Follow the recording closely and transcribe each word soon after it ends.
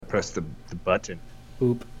press the button.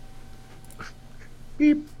 Boop.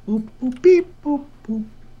 Beep, boop, boop, beep, boop, boop.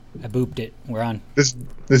 I booped it. We're on. Let's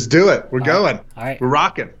do it. We're going. All right. We're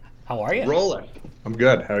rocking. How are you? Rolling. I'm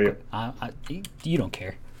good. How are you? You don't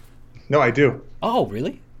care. No, I do. Oh,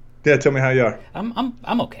 really? Yeah, tell me how you are.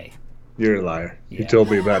 I'm okay. You're a liar. Yeah. You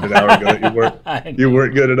told me about an hour ago that you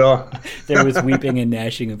weren't good at all. There was weeping and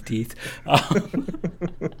gnashing of teeth.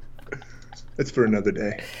 That's for another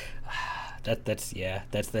day. That's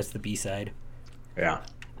the B-side. Yeah.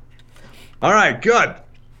 All right, good.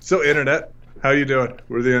 So, Internet, how you doing?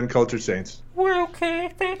 We're the Uncultured Saints. We're okay.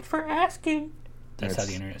 Thanks for asking. That's how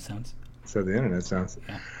the Internet sounds. That's how the Internet sounds.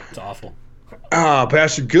 Yeah, it's awful.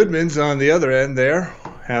 Pastor Goodman's on the other end there,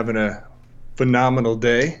 having a phenomenal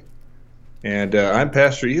day. And I'm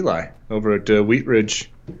Pastor Eli over at Wheat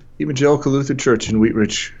Ridge Evangelical Lutheran Church in Wheat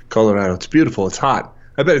Ridge, Colorado. It's beautiful. It's hot.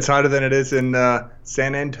 I bet it's hotter than it is in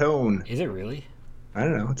San Antonio. Is it really? I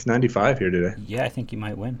don't know. It's 95 here today. Yeah, I think you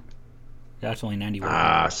might win. That's only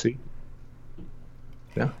 91. See.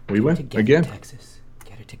 Yeah, we win together, again. Texas,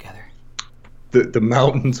 get it together. The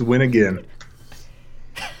mountains win again.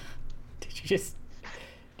 Did you just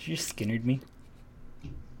Skinnered me?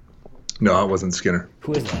 No, it wasn't Skinner.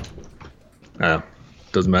 Who is that?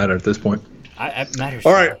 Doesn't matter at this point. It matters.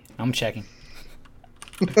 All right. I'm checking.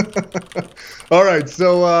 All right,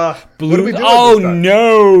 so Blues. what are we doing Oh this time?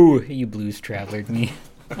 no! You blues travelered me.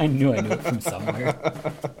 I knew it from somewhere.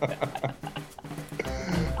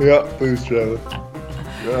 Yeah, Blues Traveler.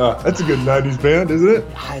 Yeah, that's a good '90s band, isn't it?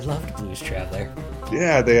 I loved Blues Traveler.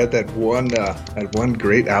 Yeah, they had that one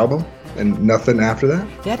great album, and nothing after that.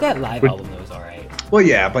 They had that live album that was all right. Well,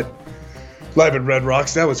 yeah, but Live at Red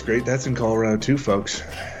Rocks, that was great. That's in Colorado too, folks.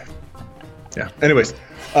 Yeah. Anyways,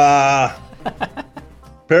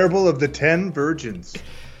 Parable of the 10 Virgins.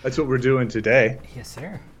 That's what we're doing today. Yes,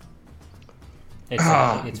 sir.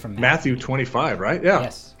 It's from Matthew 25, right? Yeah.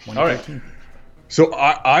 Yes. All right. So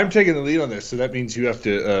I'm taking the lead on this, so that means you have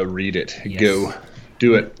to read it. Yes. Go.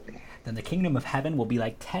 Do it. Then the kingdom of heaven will be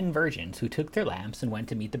like 10 virgins who took their lamps and went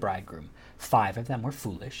to meet the bridegroom. 5 of them were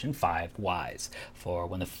foolish and 5 wise. For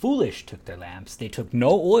when the foolish took their lamps, they took no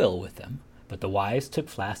oil with them, but the wise took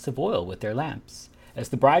flasks of oil with their lamps. As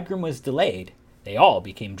the bridegroom was delayed, they all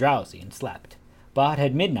became drowsy and slept. But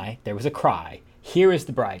at midnight there was a cry, "Here is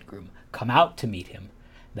the bridegroom, come out to meet him."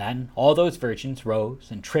 Then all those virgins rose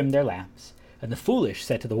and trimmed their lamps. And the foolish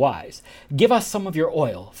said to the wise, "Give us some of your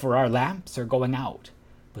oil, for our lamps are going out."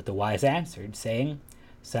 But the wise answered, saying,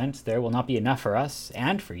 "Since there will not be enough for us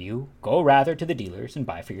and for you, go rather to the dealers and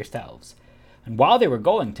buy for yourselves." And while they were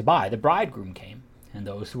going to buy, the bridegroom came, and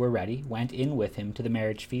those who were ready went in with him to the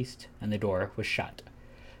marriage feast, and the door was shut.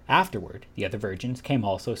 Afterward the other virgins came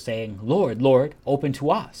also, saying, "Lord, Lord, open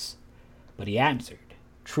to us." But he answered,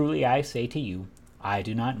 "Truly I say to you, I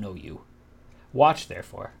do not know you. Watch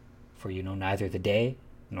therefore, for you know neither the day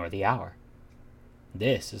nor the hour."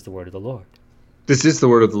 This is the word of the Lord. This is the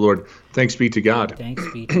word of the Lord. Thanks be to God. Thanks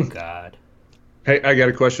be to God. Hey, I got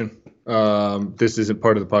a question. This isn't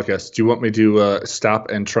part of the podcast. Do you want me to stop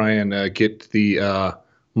and try and get the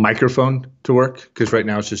microphone to work? Because right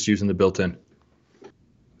now it's just using the built-in.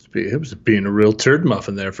 It was being a real turd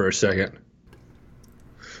muffin there for a second.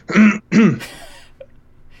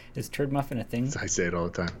 Is turd muffin a thing? I say it all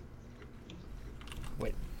the time.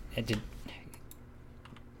 Wait, did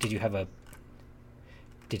you have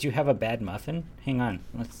a bad muffin? Hang on,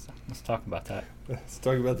 let's talk about that. Let's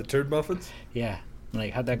talk about the turd muffins. Yeah,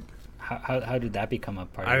 like how did that become a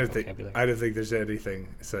part of the vocabulary? I don't think there's anything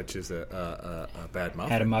such as a bad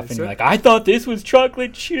muffin. Had a muffin, you're like, I thought this was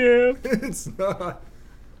chocolate chip. It's not.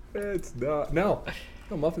 It's not. No,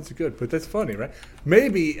 muffins are good, but that's funny, right?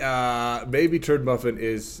 Maybe turd muffin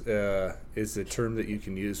is a term that you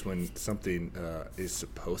can use when something is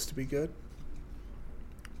supposed to be good.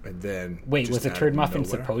 And then wait, was a turd muffin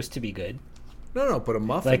supposed to be good? No, but a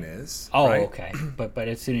muffin is. Oh, right? okay. But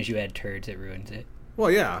as soon as you add turds, it ruins it. Well,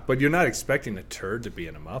 yeah, but you're not expecting a turd to be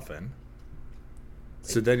in a muffin.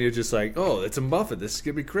 So then you're just like, oh, it's a muffin. This is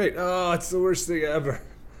gonna be great. Oh, it's the worst thing ever.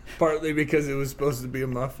 Partly because it was supposed to be a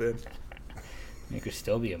muffin. It could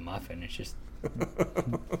still be a muffin. It's just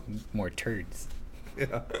more turds.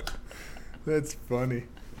 Yeah, that's funny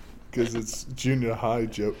because it's junior high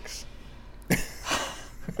jokes.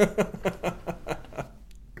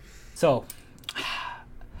 So,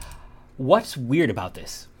 what's weird about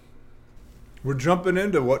this? We're jumping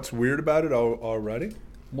into what's weird about it already.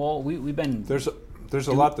 Well, we've been There's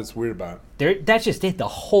a lot that's weird about it. That's just it. The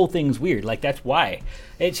whole thing's weird. Like, that's why.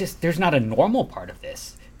 It's just there's not a normal part of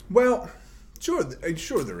this. Well, sure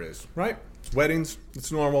there is, right? Weddings,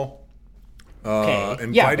 it's normal. Okay,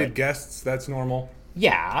 Invited guests, that's normal.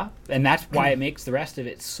 Yeah, and that's why it makes the rest of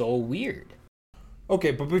it so weird.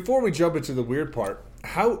 Okay, but before we jump into the weird part,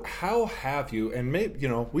 how have you, and maybe,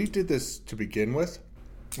 we did this to begin with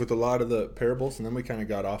a lot of the parables, and then we kind of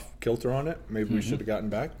got off kilter on it. Maybe we should have gotten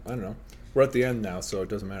back. I don't know. We're at the end now, so it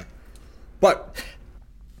doesn't matter. But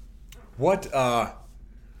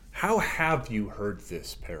how have you heard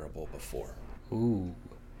this parable before? Ooh.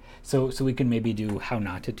 So we can maybe do how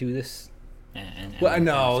not to do this?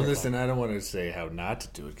 Listen, I don't want to say how not to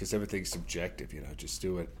do it, because everything's subjective, just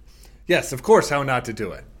do it. Yes, of course, how not to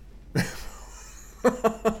do it.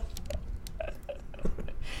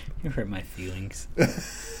 You hurt my feelings.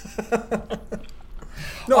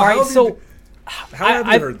 No, all right, how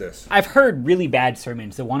have you heard this? I've heard really bad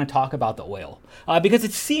sermons that want to talk about the oil, because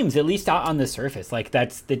it seems, at least out on the surface, like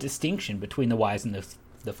that's the distinction between the wise and the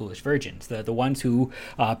foolish virgins. The ones who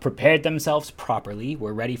prepared themselves properly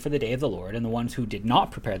were ready for the day of the Lord, and the ones who did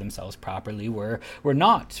not prepare themselves properly were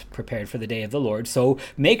not prepared for the day of the Lord. So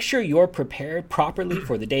make sure you're prepared properly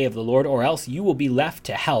for the day of the Lord, or else you will be left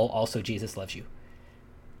to hell. Also, Jesus loves you.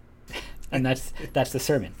 And that's the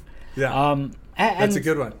sermon. Yeah, that's a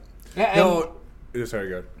good one. Sorry,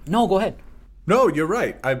 go ahead. No, go ahead. No, you're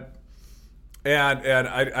right. I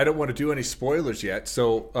don't want to do any spoilers yet.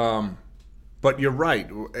 So, but you're right.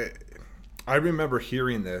 I remember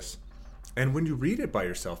hearing this, and when you read it by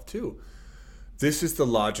yourself too, this is the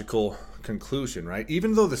logical conclusion, right?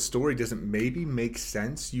 Even though the story doesn't maybe make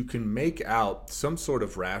sense, you can make out some sort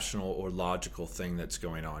of rational or logical thing that's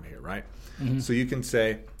going on here, right? Mm-hmm. So you can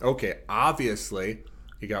say, okay, obviously,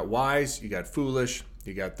 you got wise, you got foolish,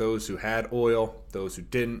 you got those who had oil, those who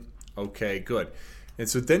didn't. Okay, good. And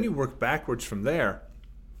so then you work backwards from there,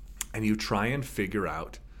 and you try and figure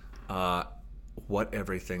out what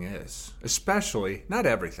everything is. Especially, not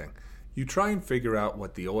everything. You try and figure out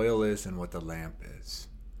what the oil is and what the lamp is.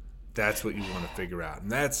 That's what you want to figure out.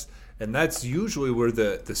 And that's usually where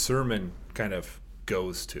the sermon kind of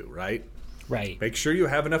goes to, right? Right. Make sure you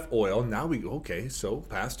have enough oil. Now okay, so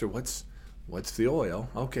Pastor, what's the oil?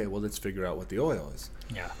 Okay, well, let's figure out what the oil is.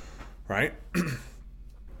 Yeah. Right?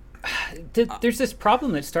 There's this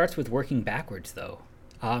problem that starts with working backwards, though.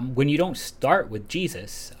 When you don't start with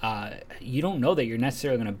Jesus, you don't know that you're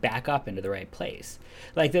necessarily going to back up into the right place.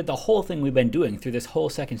 Like the whole thing we've been doing through this whole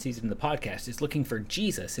second season of the podcast is looking for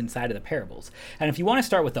Jesus inside of the parables. And if you want to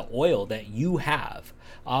start with the oil that you have,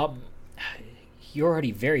 you're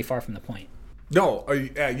already very far from the point. No,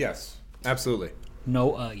 yes, absolutely.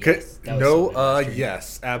 Yes.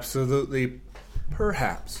 Yes, absolutely.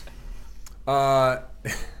 Perhaps.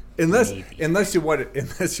 Unless you wanted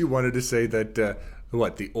to say that the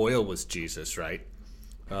oil was Jesus, right?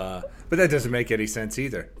 But that doesn't make any sense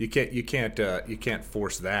either. You can't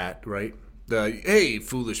force that, right? Hey,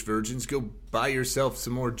 foolish virgins, go buy yourself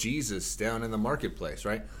some more Jesus down in the marketplace,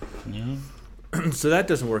 right? Yeah. So that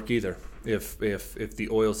doesn't work either. If the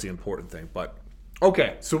oil's the important thing, but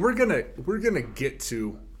okay. So we're gonna get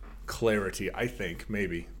to clarity. I think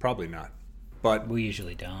maybe, probably not, but we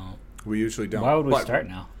usually don't. Why would we start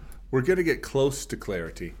now? We're gonna get close to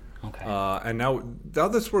clarity. Okay. And now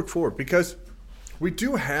let's work forward, because we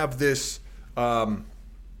do have this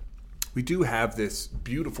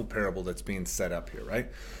beautiful parable that's being set up here,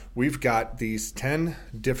 right? We've got these 10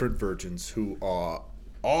 different virgins who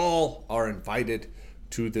all are invited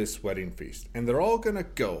to this wedding feast, and they're all going to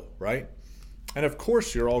go, right? And of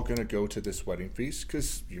course you're all going to go to this wedding feast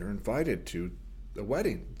because you're invited to the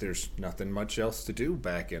wedding. There's nothing much else to do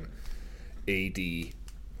back in AD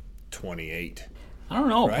 28. I don't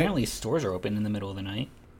know. Right? Apparently stores are open in the middle of the night.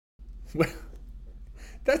 Well,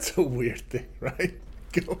 that's a weird thing, right?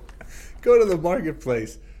 Go to the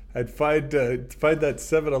marketplace and find that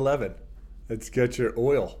 7-Eleven that's got your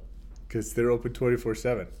oil, because they're open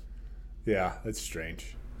 24/7. Yeah, that's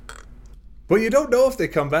strange. But you don't know if they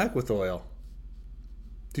come back with oil.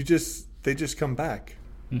 They just come back.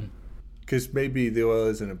 Because maybe the oil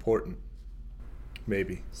isn't important.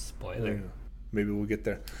 Maybe. Spoiler. Maybe we'll get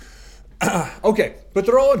there. Okay, but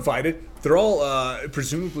they're all invited. They're all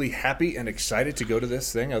presumably happy and excited to go to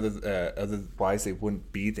this thing. Otherwise, they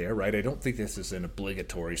wouldn't be there, right? I don't think this is an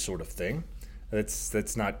obligatory sort of thing.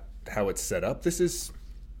 That's not how it's set up. This is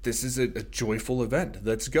a joyful event.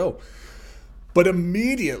 Let's go. But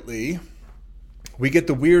immediately, we get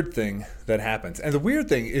the weird thing that happens, and the weird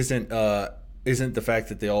thing isn't the fact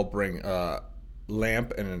that they all bring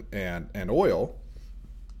lamp and oil.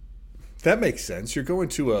 That makes sense. You're going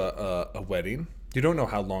to a wedding. You don't know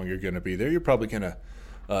how long you're going to be there. You're probably going to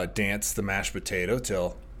dance the mashed potato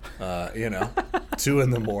till 2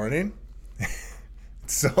 a.m.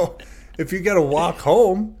 So if you got to walk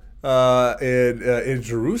home in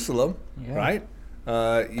Jerusalem, right?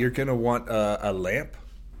 you're going to want a lamp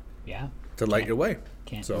Yeah. to light your way.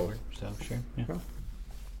 Can't So- over, so sure. Yeah.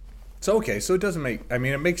 So, okay, so it doesn't make... I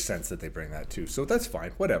mean, it makes sense that they bring that, too. So that's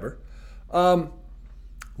fine. Whatever.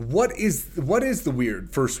 What is the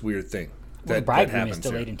first weird thing Well, the that bridegroom happens is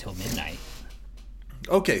here? delayed until midnight.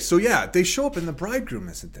 Okay, so yeah, they show up and the bridegroom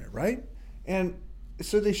isn't there, right? And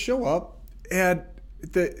so they show up and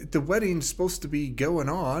the wedding's supposed to be going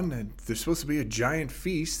on and there's supposed to be a giant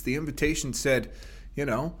feast. The invitation said,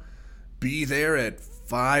 be there at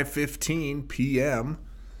 5:15 p.m.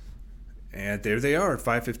 And there they are at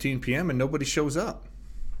 5:15 p.m. and nobody shows up.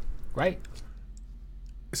 Right.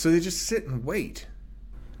 So they just sit and wait.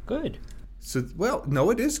 Good. So, well, no,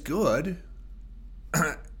 it is good.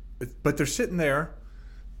 But they're sitting there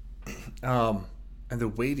and they're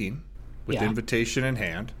waiting with the Yeah. invitation in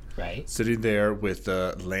hand. Right. Sitting there with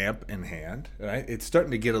a lamp in hand. Right? It's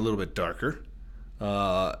starting to get a little bit darker.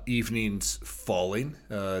 Evening's falling.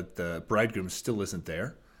 The bridegroom still isn't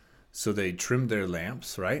there. So they trim their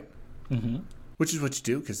lamps, right? Mm-hmm. Which is what you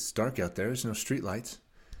do because it's dark out there. There's no street lights.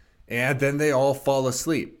 And then they all fall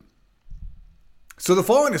asleep. So the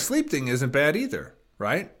falling asleep thing isn't bad either,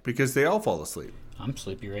 right? Because they all fall asleep. I'm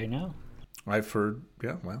sleepy right now. I've heard,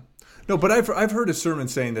 yeah, well, no, but I've heard a sermon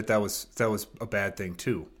saying that was a bad thing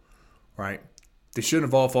too, right? They shouldn't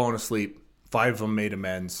have all fallen asleep. 5 of them made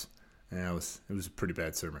amends, and it was a pretty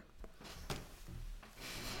bad sermon.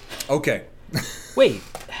 Okay, Wait.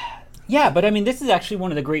 Yeah, but I mean, this is actually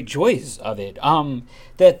one of the great joys of it.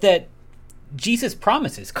 That Jesus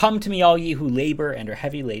promises, "Come to me, all ye who labor and are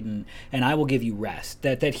heavy laden, and I will give you rest."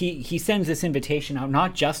 That he sends this invitation out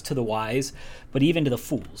not just to the wise, but even to the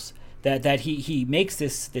fools. That he makes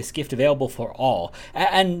this gift available for all.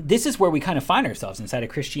 And this is where we kind of find ourselves inside of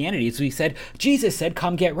Christianity. As we said, Jesus said,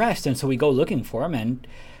 "Come get rest," and so we go looking for him, and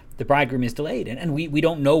the bridegroom is delayed, and we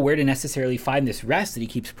don't know where to necessarily find this rest that he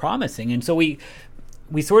keeps promising, and so we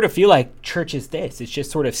sort of feel like church is this. It's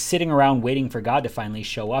just sort of sitting around waiting for God to finally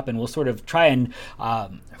show up, and we'll sort of try and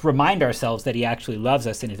remind ourselves that he actually loves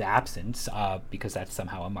us in his absence, because that's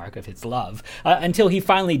somehow a mark of his love, until he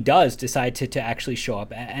finally does decide to actually show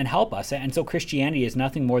up and help us. And so Christianity is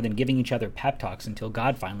nothing more than giving each other pep talks until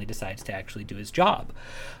God finally decides to actually do his job.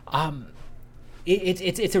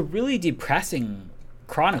 It's a really depressing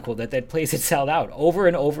chronicle that plays itself out over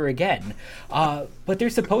and over again. But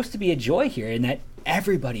there's supposed to be a joy here in that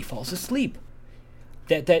everybody falls asleep.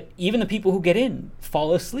 That even the people who get in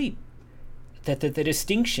fall asleep. That the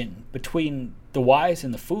distinction between the wise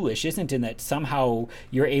and the foolish isn't in that somehow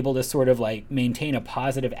you're able to sort of like maintain a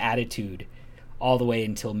positive attitude all the way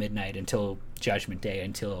until midnight, until Judgment Day,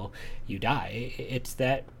 until you die. It's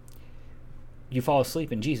that you fall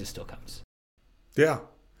asleep and Jesus still comes. yeah,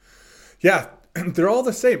 they're all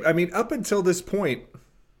the same. I mean, up until this point,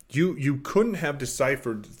 you couldn't have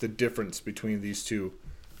deciphered the difference between these two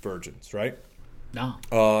virgins, right? No.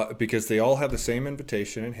 Because they all have the same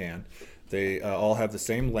invitation in hand. They all have the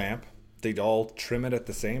same lamp. They all trim it at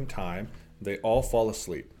the same time. They all fall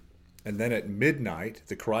asleep. And then at midnight,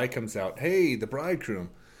 the cry comes out, "Hey, the bridegroom,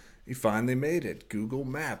 he finally made it. Google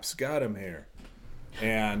Maps got him here."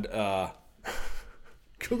 And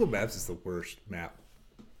Google Maps is the worst map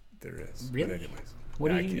there is. Really? But anyways.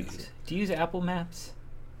 What I do you can't use? see. Do you use Apple Maps?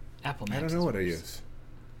 Apple Maps. I don't know what I use.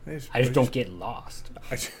 I just don't get lost.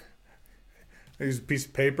 I use a piece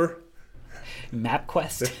of paper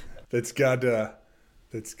MapQuest. that's got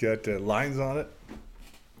lines on it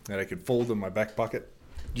that I could fold in my back pocket.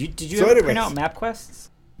 Did you So ever anyways. print out MapQuests?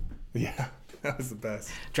 Yeah, that was the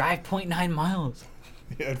best. Drive 0.9 miles.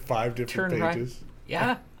 You had 5 different Turn right. pages.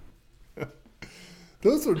 Yeah.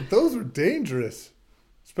 Those were dangerous,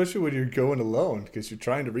 especially when you're going alone because you're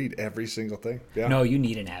trying to read every single thing. Yeah. No, you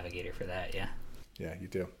need a navigator for that. Yeah. Yeah, you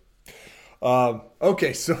do.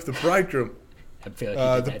 Okay, so the bridegroom. I feel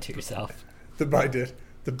like you did that to yourself. The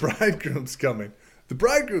bridegroom's coming. The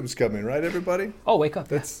bridegroom's coming, right, everybody? Oh, wake up.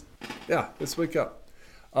 Let's wake up.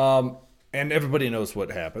 And everybody knows what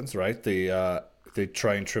happens, right? They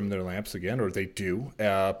try and trim their lamps again, or they do,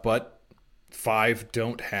 but 5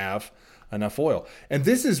 don't have enough oil. And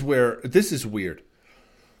this is weird. This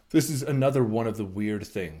is another one of the weird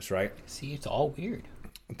things, right? See, it's all weird.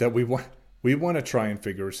 That we want to try and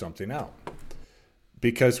figure something out.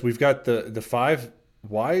 Because we've got the 5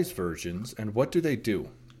 wise virgins, and what do?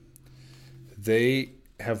 They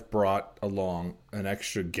have brought along an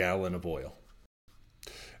extra gallon of oil.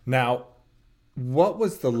 Now, what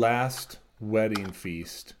was the last wedding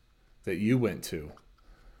feast that you went to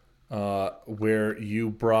where you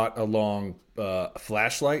brought along a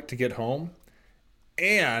flashlight to get home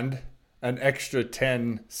and an extra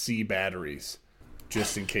 10 C batteries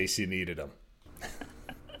just in case you needed them?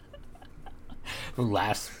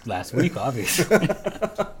 Last week, obviously.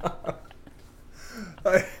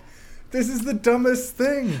 This is the dumbest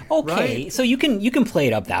thing. Okay, right? so you can play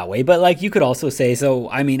it up that way, but like you could also say, so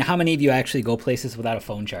I mean, how many of you actually go places without a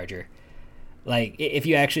phone charger? Like, if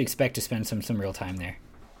you actually expect to spend some real time there.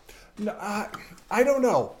 No, I don't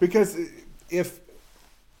know, because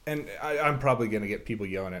I'm probably going to get people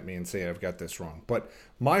yelling at me and say I've got this wrong, but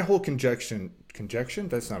my whole conjecture,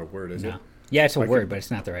 that's not a word, is it? Yeah, it's a word, but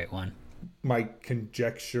it's not the right one. My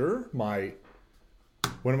conjecture, what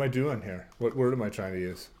am I doing here? What word am I trying to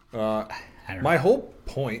use? I don't know. My whole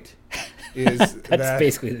point is That's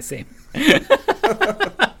basically the same.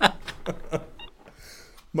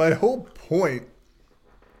 My whole point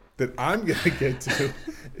that I'm going to get to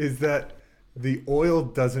is that the oil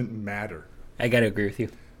doesn't matter. I got to agree with you.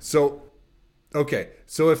 So, okay.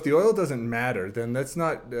 So if the oil doesn't matter, then let's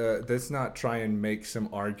not try and make some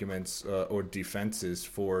arguments or defenses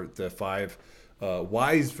for the 5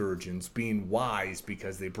 wise virgins being wise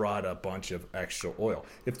because they brought a bunch of extra oil.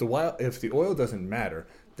 If the oil doesn't matter,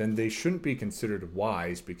 then they shouldn't be considered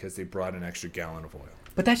wise because they brought an extra gallon of oil.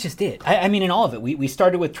 But that's just it. I mean, in all of it, we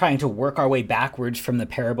started with trying to work our way backwards from the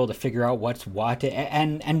parable to figure out what's what,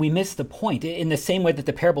 and we missed the point. In the same way that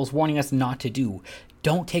the parable is warning us not to do,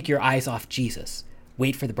 don't take your eyes off Jesus.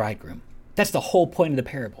 Wait for the bridegroom. That's the whole point of the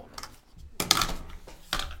parable.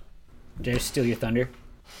 Did I steal your thunder?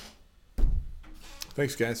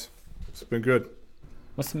 Thanks, guys. It's been good.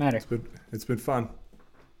 What's the matter? It's been fun.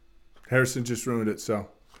 Harrison just ruined it, so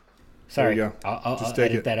Sorry. there you go. I'll Just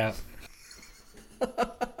take edit it. that out.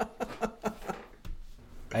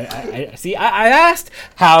 I see. I asked,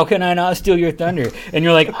 how can I not steal your thunder? And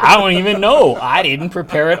you're like, I don't even know. I didn't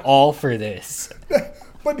prepare at all for this.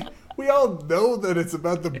 But we all know that it's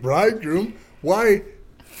about the bridegroom. Why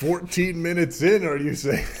 14 minutes in are you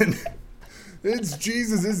saying, it's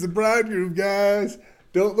Jesus is the bridegroom, guys.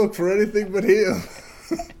 Don't look for anything but him.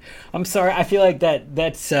 I'm sorry. I feel like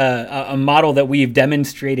that's a model that we've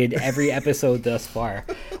demonstrated every episode thus far.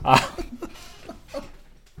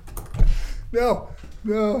 No.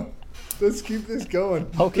 Let's keep this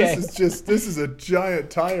going. Okay. This is a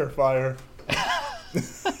giant tire fire. I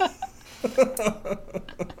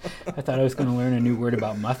thought I was going to learn a new word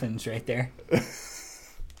about muffins right there. It's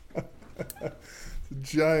a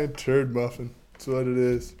giant turd muffin. That's what it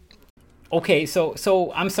is. Okay,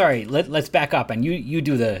 so I'm sorry. Let's back up and you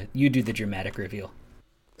do the dramatic reveal.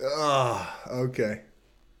 Okay.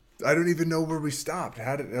 I don't even know where we stopped.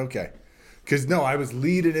 Okay. Because no, I was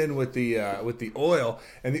leading in with the oil,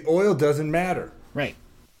 and the oil doesn't matter. Right.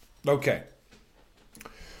 Okay.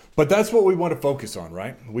 But that's what we want to focus on,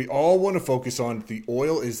 right? We all want to focus on the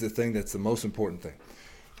oil is the thing that's the most important thing.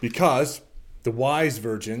 Because the wise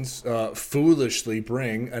virgins foolishly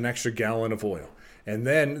bring an extra gallon of oil. And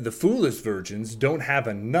then the foolish virgins don't have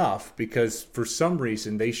enough because for some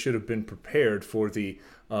reason they should have been prepared for the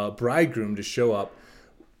bridegroom to show up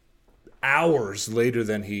hours later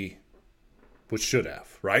than he should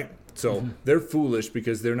have, right? So they're foolish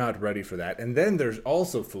because they're not ready for that. And then they're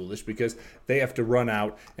also foolish because they have to run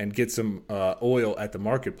out and get some oil at the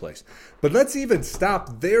marketplace. But let's even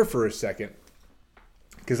stop there for a second,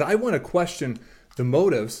 because I want to question the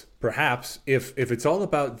motives, perhaps, if it's all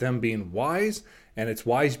about them being wise, and it's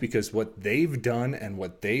wise because what they've done and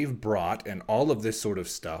what they've brought and all of this sort of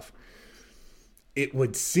stuff. It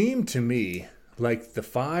would seem to me like the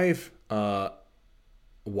 5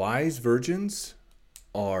 wise virgins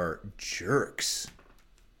are jerks,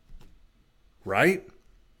 right?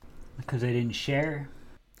 Because they didn't share.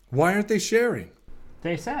 Why aren't they sharing?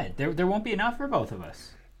 They said there won't be enough for both of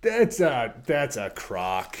us. That's a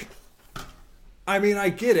crock. I mean, I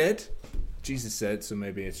get it. Jesus said, so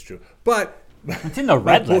maybe it's true. But it's in the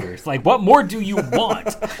red letters. Like, what more do you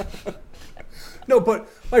want? No, but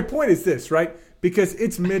my point is this, right? Because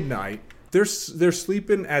it's midnight. They're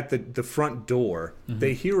sleeping at the front door. Mm-hmm.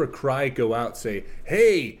 They hear a cry go out, say,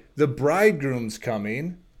 hey, the bridegroom's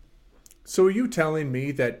coming. So are you telling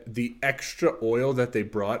me that the extra oil that they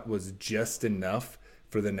brought was just enough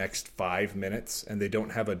for the next 5 minutes and they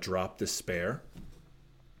don't have a drop to spare?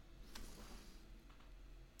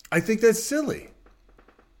 I think that's silly.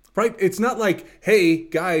 Right? It's not like, hey,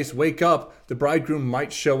 guys, wake up. The bridegroom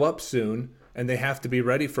might show up soon and they have to be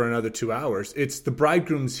ready for another 2 hours. It's the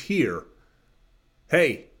bridegroom's here.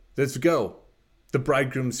 Hey, let's go. The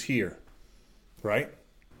bridegroom's here. Right?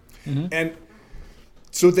 Mm-hmm. And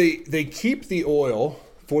so they keep the oil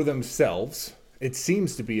for themselves. It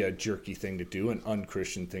seems to be a jerky thing to do, an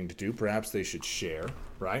unchristian thing to do. Perhaps they should share,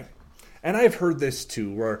 right? And I've heard this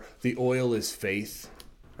too, where the oil is faith,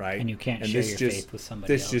 right? And you can't share your faith with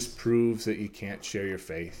somebody This else. just proves that you can't share your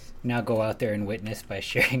faith. Now go out there and witness by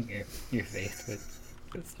sharing your faith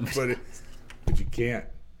with somebody else. But you can't.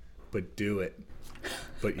 But do it.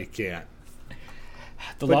 But you can't.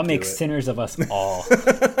 The law makes sinners of us all.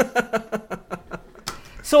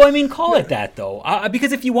 So, I mean, call it that, though.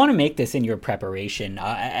 Because if you want to make this in your preparation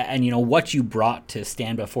and, what you brought to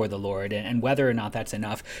stand before the Lord and whether or not that's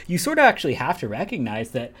enough, you sort of actually have to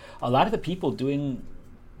recognize that a lot of the people doing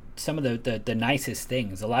some of the nicest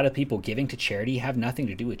things, a lot of people giving to charity have nothing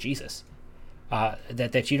to do with Jesus.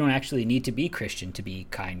 That you don't actually need to be Christian to be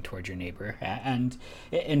kind towards your neighbor. And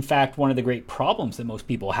in fact, one of the great problems that most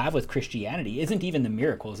people have with Christianity isn't even the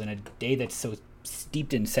miracles in a day that's so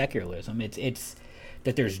steeped in secularism. It's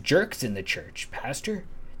that there's jerks in the church, Pastor.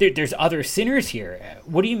 There's other sinners here.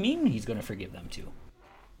 What do you mean he's going to forgive them too?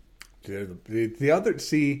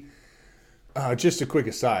 Just a quick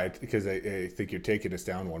aside, because I think you're taking us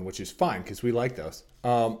down one, which is fine, because we like those.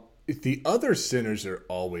 The other sinners are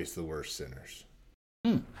always the worst sinners.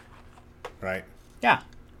 Right? Yeah.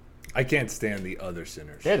 I can't stand the other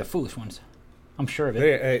sinners. They're the foolish ones. I'm sure of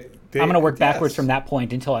it. I'm going to work backwards from that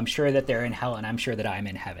point until I'm sure that they're in hell and I'm sure that I'm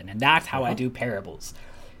in heaven. And that's how I do parables.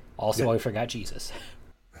 Also, I forgot Jesus.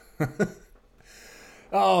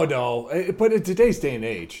 Oh, no. But in today's day and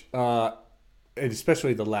age, and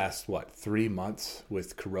especially the last, 3 months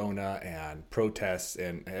with Corona and protests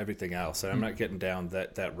and everything else, and I'm not getting down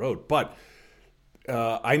that road. But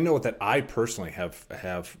I know that I personally have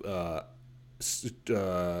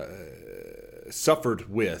suffered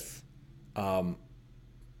with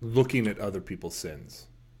looking at other people's sins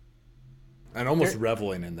and almost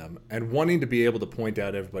reveling in them and wanting to be able to point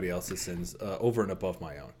out everybody else's sins over and above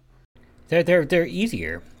my own. They're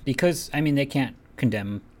easier because, I mean, they can't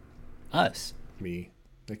condemn us. Me.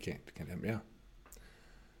 They can't condemn, yeah.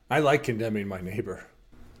 I like condemning my neighbor.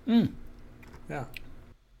 Yeah.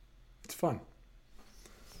 It's fun.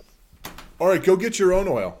 All right, go get your own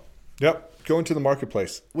oil. Yep. Go into the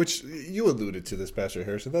marketplace, which you alluded to this, Pastor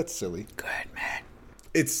Harrison. That's silly. Good, man.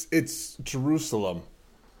 It's Jerusalem,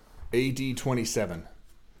 AD 27.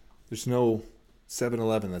 There's no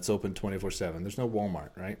 7-Eleven that's open 24/7. There's no Walmart,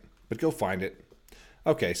 right? But go find it.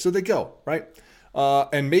 Okay, so they go, right?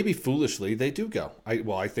 And maybe foolishly they do go.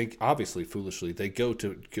 I think obviously foolishly they go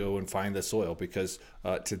and find this oil because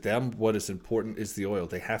to them what is important is the oil.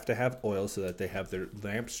 They have to have oil so that they have their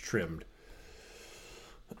lamps trimmed.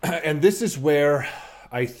 And this is where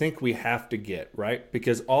I think we have to get, right?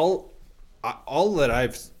 Because all that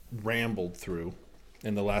I've rambled through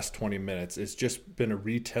in the last 20 minutes has just been a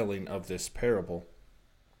retelling of this parable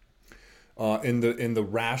in the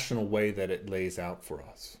rational way that it lays out for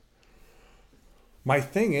us. My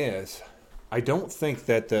thing is, I don't think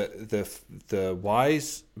that the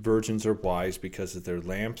wise virgins are wise because of their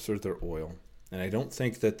lamps or their oil. And I don't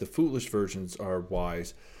think that the foolish virgins are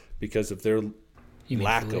wise because of their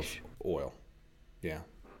lack foolish? Of oil. Yeah,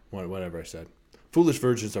 whatever I said. Foolish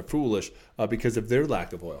virgins are foolish because of their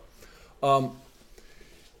lack of oil.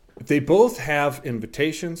 They both have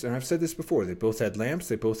invitations, and I've said this before. They both had lamps.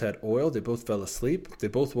 They both had oil. They both fell asleep. They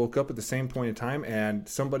both woke up at the same point in time, and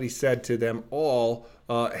somebody said to them all,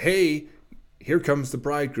 hey, here comes the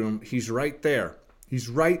bridegroom. He's right there. He's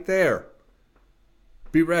right there.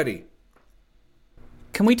 Be ready.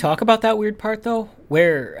 Can we talk about that weird part, though?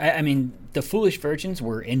 Where, I mean, the foolish virgins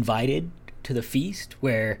were invited to the feast,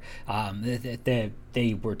 where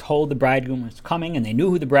they were told the bridegroom was coming, and they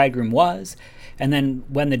knew who the bridegroom was. And then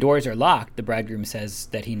when the doors are locked, the bridegroom says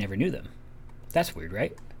that he never knew them. That's weird,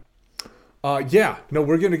 right? Yeah. No,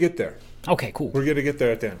 we're going to get there. Okay, cool. We're going to get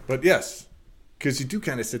there at the end. But yes, because you do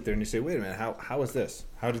kind of sit there and you say, wait a minute, how is this?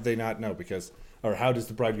 How did they not know? Or how does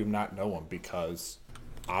the bridegroom not know him? Because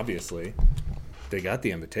obviously they got the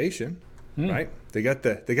invitation, right? They got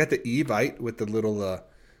the Evite with the little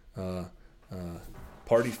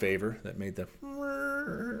party favor that made the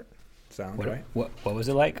sound, right? What was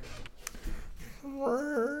it like?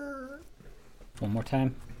 One more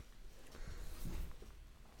time.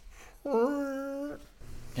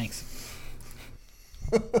 Thanks.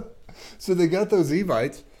 So they got those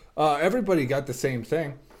Evites. Everybody got the same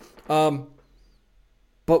thing. But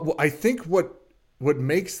I think what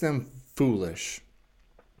makes them foolish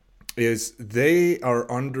is they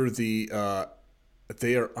are under the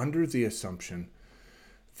assumption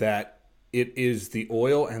that it is the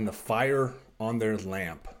oil and the fire on their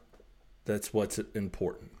lamp that's what's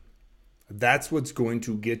important. That's what's going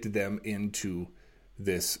to get them into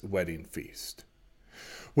this wedding feast.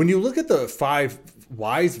 When you look at the 5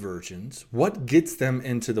 wise virgins, what gets them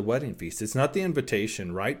into the wedding feast? It's not the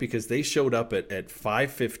invitation, right? Because they showed up at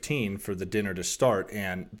 5:15 for the dinner to start,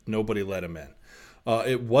 and nobody let them in.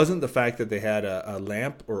 It wasn't the fact that they had a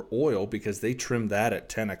lamp or oil, because they trimmed that at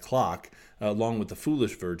 10 o'clock along with the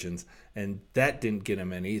foolish virgins, and that didn't get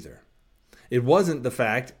them in either. It wasn't the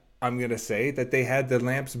fact, I'm going to say, that they had the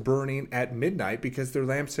lamps burning at midnight, because their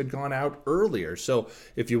lamps had gone out earlier. So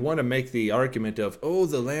if you want to make the argument of, oh,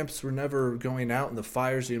 the lamps were never going out and the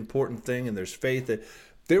fire's the important thing and there's faith, that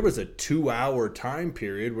there was a 2-hour time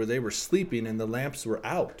period where they were sleeping and the lamps were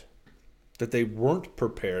out, that they weren't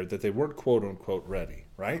prepared, that they weren't quote unquote ready,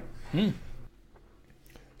 right?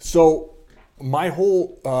 So my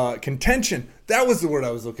whole contention, that was the word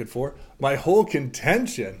I was looking for. My whole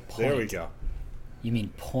contention, there we go. You mean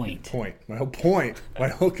point. My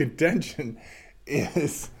whole contention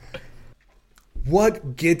is,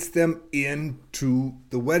 what gets them into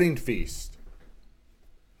the wedding feast?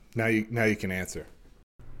 Now you can answer.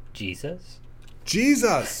 Jesus.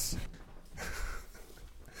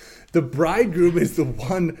 The bridegroom is the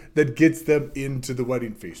one that gets them into the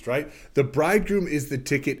wedding feast, right? The bridegroom is the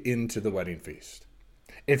ticket into the wedding feast.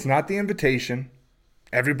 It's not the invitation.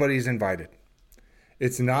 Everybody's invited.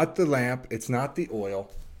 It's not the lamp. It's not the oil.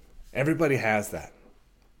 Everybody has that.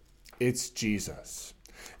 It's Jesus.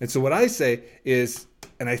 And so what I say is,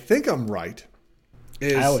 and I think I'm right,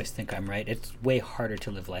 is... I always think I'm right. It's way harder to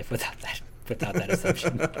live life without that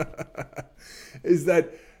assumption. Is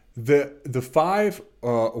that the 5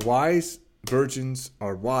 wise virgins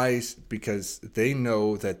are wise because they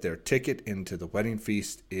know that their ticket into the wedding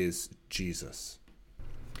feast is Jesus.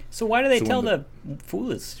 So why do they tell the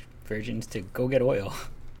foolish virgins to go get oil?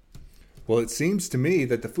 Well, it seems to me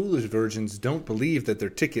that the foolish virgins don't believe that their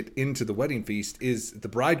ticket into the wedding feast is the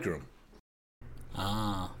bridegroom.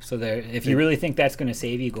 So if you really think that's going to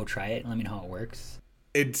save you, go try it and let me know how it works.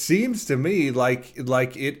 It seems to me like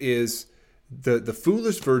it is the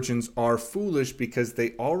foolish virgins are foolish because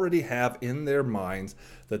they already have in their minds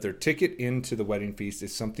that their ticket into the wedding feast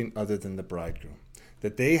is something other than the bridegroom.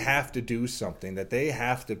 That they have to do something, that they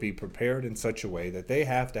have to be prepared in such a way, that they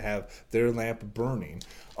have to have their lamp burning.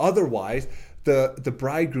 Otherwise, the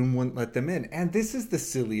bridegroom wouldn't let them in. And this is the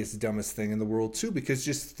silliest, dumbest thing in the world too, because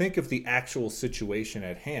just think of the actual situation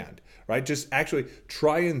at hand, right? Just actually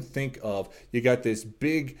try and think of, you got this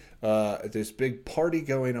big party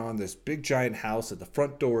going on, this big giant house. At the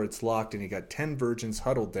front door, it's locked, and you got 10 virgins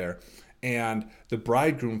huddled there. And the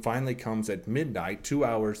bridegroom finally comes at midnight, 2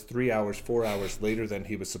 hours, 3 hours, 4 hours later than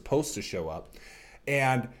he was supposed to show up.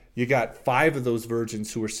 And you got 5 of those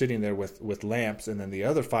virgins who are sitting there with lamps, and then the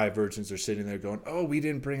other 5 virgins are sitting there going, oh, we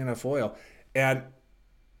didn't bring enough oil. And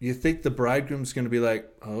you think the bridegroom's going to be like,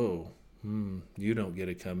 oh, you don't get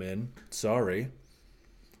to come in. Sorry.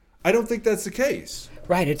 I don't think that's the case.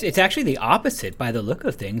 Right. It's actually the opposite by the look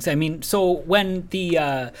of things. I mean, so when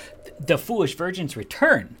the foolish virgins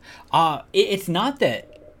return, it's not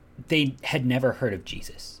that they had never heard of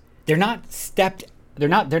Jesus. They're not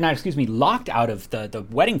locked out of the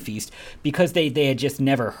wedding feast because they had just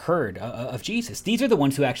never heard of Jesus. These are the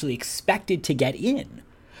ones who actually expected to get in.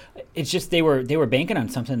 It's just they were banking on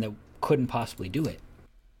something that couldn't possibly do it.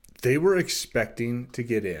 They were expecting to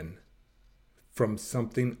get in from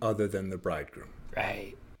something other than the bridegroom.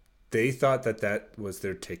 Right. They thought that was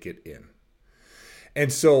their ticket in.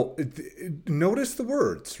 And so notice the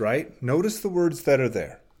words, right? Notice the words that are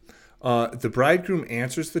there. The bridegroom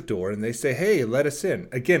answers the door and they say, hey, let us in.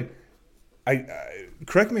 Again, I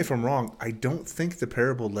correct me if I'm wrong. I don't think the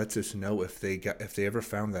parable lets us know if they ever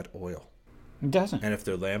found that oil. It doesn't. And if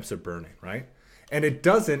their lamps are burning, right? And it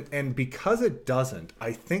doesn't. And because it doesn't,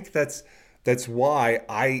 I think that's why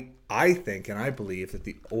I think and I believe that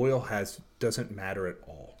the oil doesn't matter at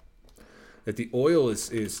all. That the oil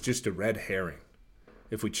is just a red herring.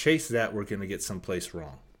 If we chase that, we're going to get someplace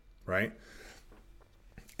wrong, right?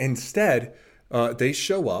 Instead, they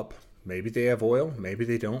show up. Maybe they have oil. Maybe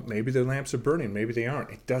they don't. Maybe their lamps are burning. Maybe they aren't.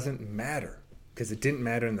 It doesn't matter because it didn't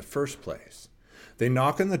matter in the first place. They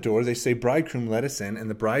knock on the door. They say, bridegroom, let us in. And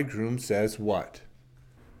the bridegroom says what?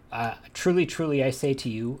 Truly, truly, I say to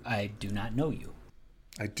you, I do not know you.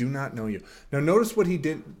 I do not know you. Now, notice what he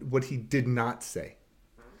did not say.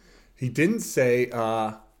 He didn't say,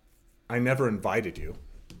 I never invited you.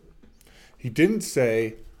 He didn't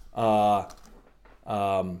say, I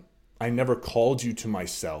never called you to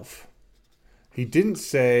myself. He didn't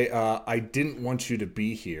say, I didn't want you to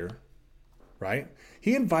be here, right?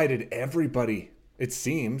 He invited everybody, it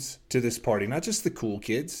seems, to this party, not just the cool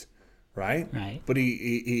kids, right? Right. But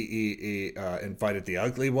he invited the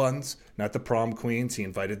ugly ones, not the prom queens. He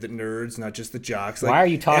invited the nerds, not just the jocks. Why are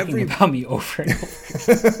you talking about me over and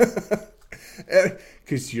over?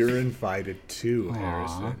 Because you're invited too,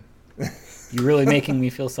 Harrison. You're really making me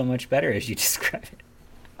feel so much better as you describe it.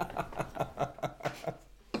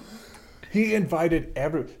 He invited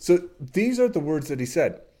So these are the words that he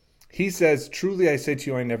said. He says, "Truly I say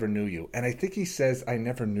to you, I never knew you." And I think he says, "I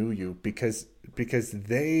never knew you," because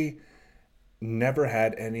they never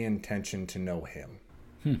had any intention to know him.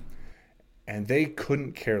 And they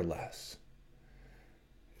couldn't care less.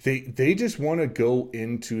 They just want to go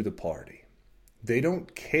into the party. They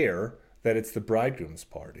don't care that it's the bridegroom's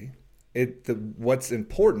party. What's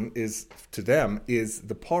important to them is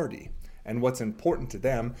the party. And what's important to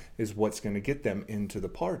them is what's going to get them into the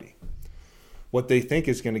party. What they think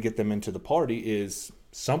is going to get them into the party is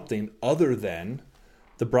something other than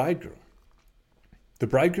the bridegroom. The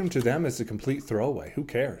bridegroom to them is a complete throwaway. Who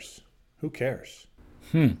cares? Who cares?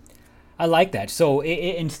 I like that. So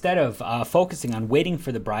instead of focusing on waiting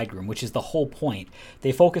for the bridegroom, which is the whole point,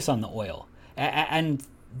 they focus on the oil. And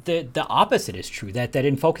the opposite is true, that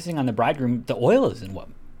in focusing on the bridegroom, the oil isn't what.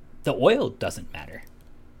 The oil doesn't matter.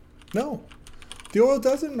 No, the oil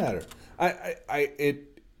doesn't matter. I've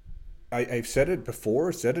said it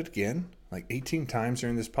before, said it again, like 18 times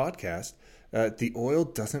during this podcast. The oil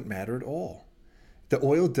doesn't matter at all. The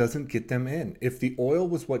oil doesn't get them in. If the oil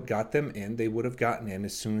was what got them in, they would have gotten in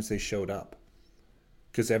as soon as they showed up,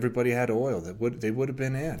 because everybody had oil. They would have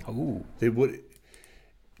been in. Ooh. They would.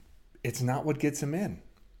 It's not what gets them in.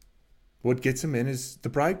 What gets them in is the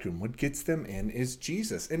bridegroom. What gets them in is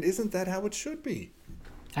Jesus. And isn't that how it should be?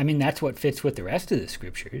 I mean, that's what fits with the rest of the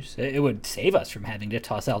scriptures. It would save us from having to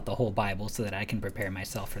toss out the whole Bible so that I can prepare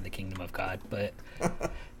myself for the kingdom of God. But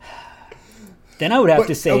then I would have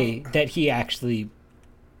to say that he actually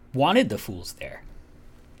wanted the fools there.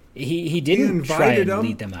 He didn't try and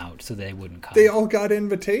lead them out so they wouldn't come. They all got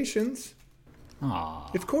invitations.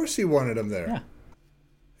 Aww. Of course he wanted them there.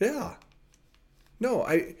 Yeah. No,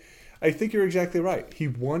 I think you're exactly right. He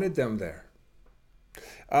wanted them there.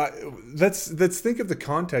 Let's think of the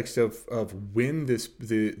context of when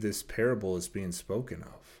this parable is being spoken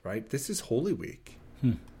of. Right, this is Holy Week.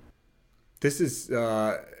 This is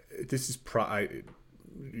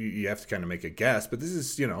you have to kind of make a guess, but this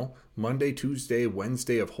is Monday, Tuesday,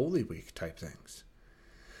 Wednesday of Holy Week type things.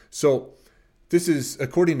 So this is,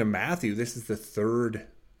 according to Matthew, this is the third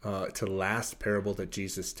to last parable that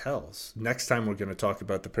Jesus tells. Next time we're going to talk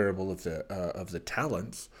about the parable of the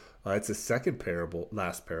talents. It's the second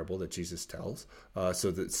last parable that Jesus tells.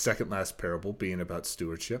 So the second last parable being about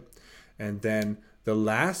stewardship. And then the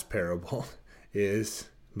last parable is,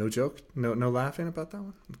 no joke, no laughing about that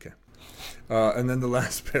one? Okay. And then the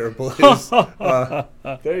last parable is,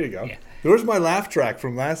 there you go. Yeah. There's my laugh track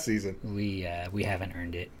from last season. We haven't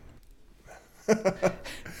earned it.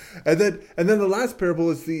 and then the last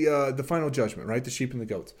parable is the final judgment, right? The sheep and the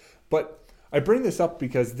goats. But I bring this up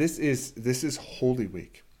because this is Holy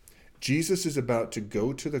Week. Jesus is about to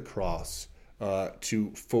go to the cross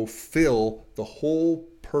to fulfill the whole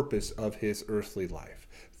purpose of his earthly life.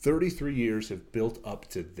 33 years have built up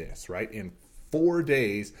to this, right? In 4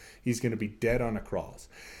 days, he's going to be dead on a cross.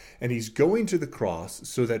 And he's going to the cross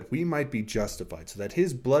so that we might be justified, so that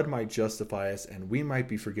his blood might justify us and we might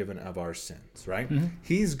be forgiven of our sins, right? Mm-hmm.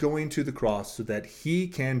 He's going to the cross so that he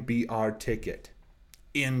can be our ticket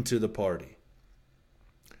into the party.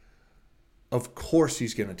 Of course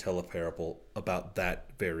he's going to tell a parable about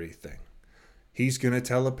that very thing. He's going to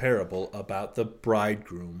tell a parable about the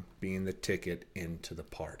bridegroom being the ticket into the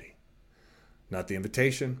party. Not the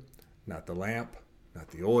invitation, not the lamp, not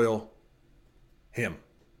the oil. Him,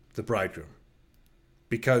 the bridegroom.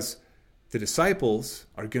 Because the disciples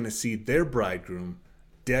are going to see their bridegroom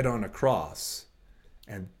dead on a cross,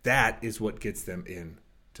 and that is what gets them in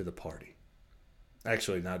to the party.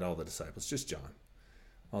 Actually, not all the disciples, just John.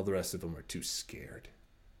 All the rest of them are too scared.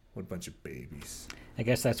 What a bunch of babies. I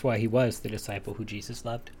guess that's why he was the disciple who Jesus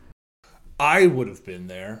loved. I would have been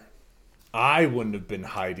there. I wouldn't have been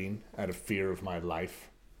hiding out of fear of my life.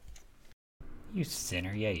 You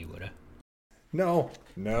sinner. Yeah, you would have. No.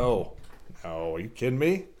 Are you kidding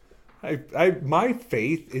me? My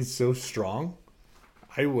faith is so strong.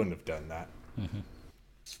 I wouldn't have done that. Mm-hmm.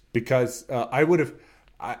 Because I would have...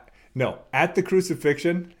 at the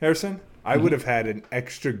crucifixion, Harrison, I would have had an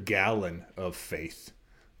extra gallon of faith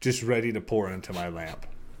just ready to pour into my lamp.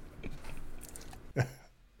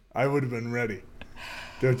 I would have been ready.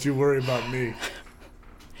 Don't you worry about me.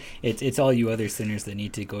 It's all you other sinners that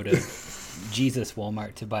need to go to Jesus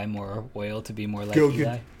Walmart to buy more oil to be more like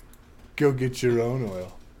Eli. Go get your own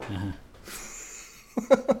oil. I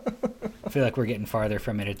feel like we're getting farther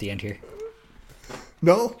from it at the end here.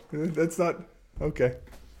 No, that's not okay.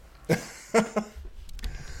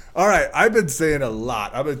 All right, I've been saying a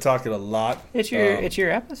lot. I've been talking a lot. It's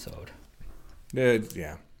your episode.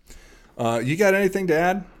 Yeah. You got anything to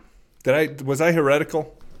add? Was I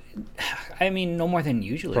heretical? I mean, no more than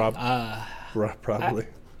usually. Probably.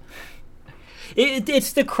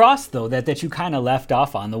 It's the cross, though, that you kind of left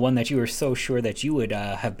off on, the one that you were so sure that you would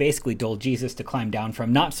have basically told Jesus to climb down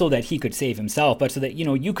from, not so that he could save himself, but so that,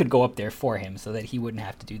 you could go up there for him, so that he wouldn't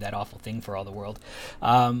have to do that awful thing for all the world.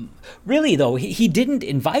 Really, though, he didn't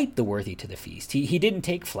invite the worthy to the feast. He didn't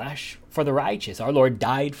take flesh for the righteous. Our Lord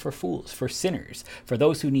died for fools, for sinners, for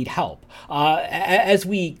those who need help. As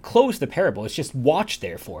we close the parable, it's just watch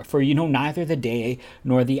therefore, for you know neither the day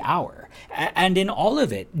nor the hour. And in all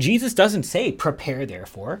of it, Jesus doesn't say prepare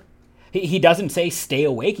therefore. He doesn't say stay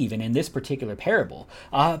awake even in this particular parable.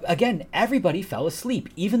 Again, everybody fell asleep.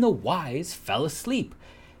 Even the wise fell asleep.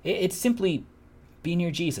 It's simply be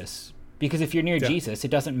near Jesus. Because if you're near Jesus,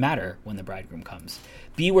 it doesn't matter when the bridegroom comes.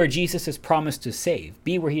 Be where Jesus has promised to save.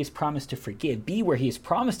 Be where he has promised to forgive. Be where he has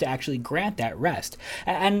promised to actually grant that rest.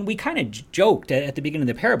 And we kind of joked at the beginning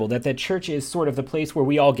of the parable that the church is sort of the place where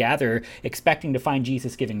we all gather expecting to find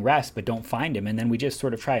Jesus giving rest, but don't find him. And then we just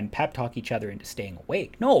sort of try and pep talk each other into staying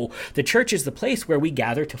awake. No, the church is the place where we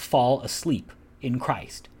gather to fall asleep in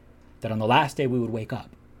Christ, that on the last day we would wake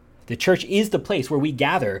up. The church is the place where we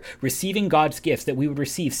gather, receiving God's gifts, that we would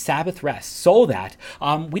receive Sabbath rest, so that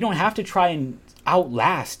we don't have to try and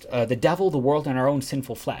outlast the devil, the world, and our own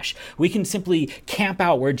sinful flesh. We can simply camp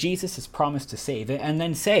out where Jesus has promised to save and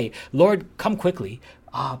then say, Lord, come quickly.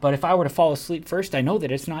 But if I were to fall asleep first, I know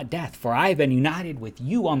that it's not death, for I have been united with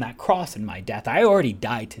you on that cross in my death. I already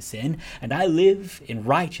died to sin, and I live in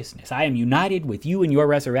righteousness. I am united with you in your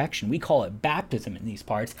resurrection. We call it baptism in these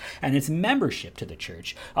parts, and it's membership to the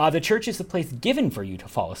church. The church is the place given for you to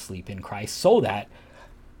fall asleep in Christ, so that,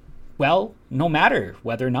 well, no matter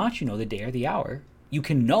whether or not you know the day or the hour, you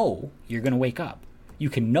can know you're going to wake up. You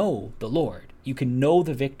can know the Lord. You can know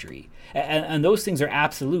the victory. And those things are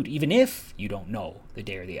absolute, even if you don't know the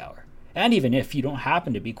day or the hour. And even if you don't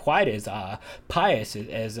happen to be quite as pious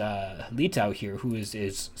as Litau here, who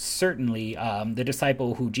is certainly the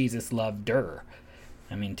disciple who Jesus loved.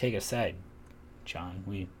 I mean, take a side, John.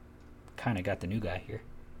 We kind of got the new guy here.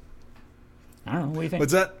 I don't know. What do you think?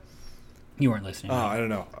 What's that? You weren't listening. Oh, right? I don't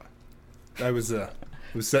know. I was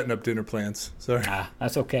setting up dinner plans. Sorry.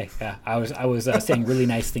 That's okay. Yeah, I was saying really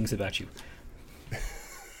nice things about you.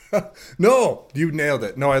 No, you nailed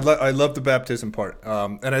it. No, I love the baptism part,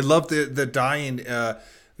 and I love the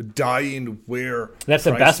dying where that's Christ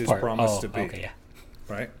the best is part. promised to be. Okay, yeah,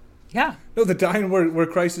 right. Yeah. No, the dying where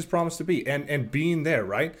Christ is promised to be, and being there,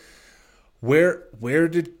 right? Where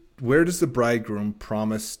does the bridegroom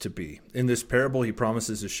promise to be? In this parable, he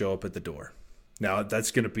promises to show up at the door. Now,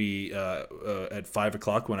 that's going to be at 5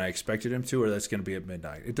 o'clock when I expected him to, or that's going to be at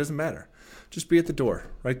midnight. It doesn't matter. Just be at the door,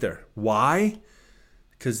 right there. Why?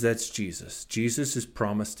 Because that's Jesus. Jesus is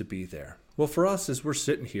promised to be there. Well, for us, as we're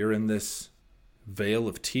sitting here in this vale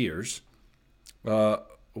of tears,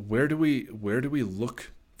 where do we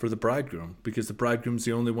look for the bridegroom? Because the bridegroom's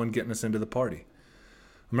the only one getting us into the party.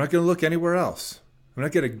 I'm not going to look anywhere else. I'm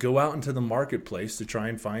not going to go out into the marketplace to try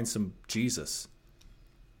and find some Jesus.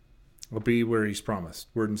 I'll be where he's promised,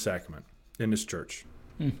 word and sacrament, in his church.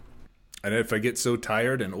 And if I get so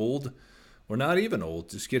tired and old, or not even old,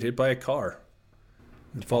 just get hit by a car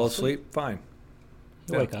and fall asleep, fine.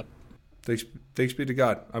 You'll wake up. Thanks be to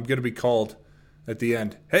God. I'm going to be called at the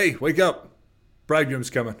end. Hey, wake up. Bridegroom's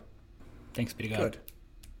coming. Thanks be to God. Good.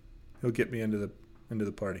 He'll get me into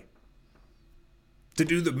the party. To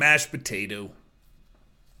do the mashed potato.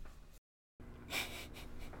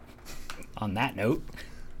 On that note,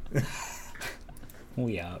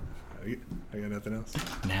 we out. I got nothing else.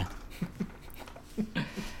 Nah.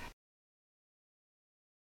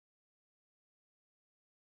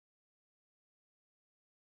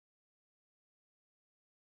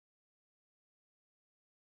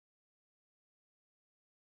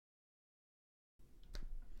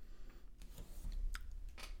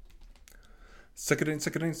 Suck it in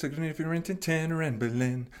if you're renting Tanner and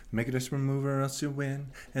Berlin. Make a dust remover or else you win.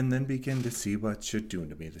 And then begin to see what you're doing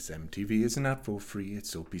to me. This MTV is not for free. It's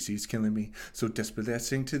so PC's killing me. So desperately I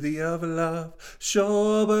sing to the other love.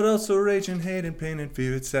 Sure, but also rage and hate and pain and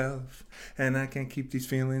fear itself. And I can't keep these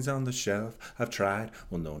feelings on the shelf. I've tried,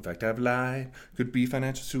 well no in fact I've lied. Could be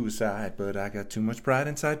financial suicide, but I got too much pride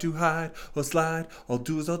inside to hide or slide. All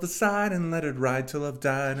do is all decide and let it ride till I've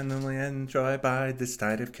died. And then the end try I bide this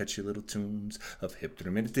tide of catchy little tunes of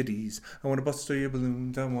hip-to-the-minute-ditties. I wanna bust all your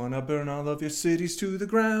balloons, I wanna burn all of your cities to the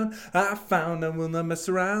ground. I found I will not mess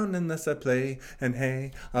around unless I play. And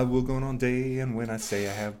hey, I will go on all day, and when I say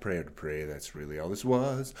I have prayer to pray, that's really all this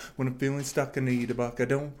was. When I'm feeling stuck, I need a buck. I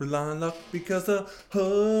don't rely on luck, because the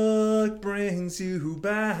hook brings you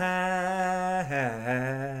back.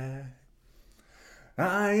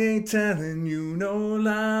 I ain't telling you no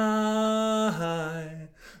lie.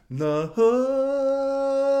 The hook,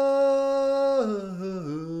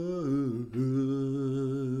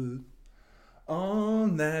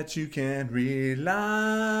 on that you can rely.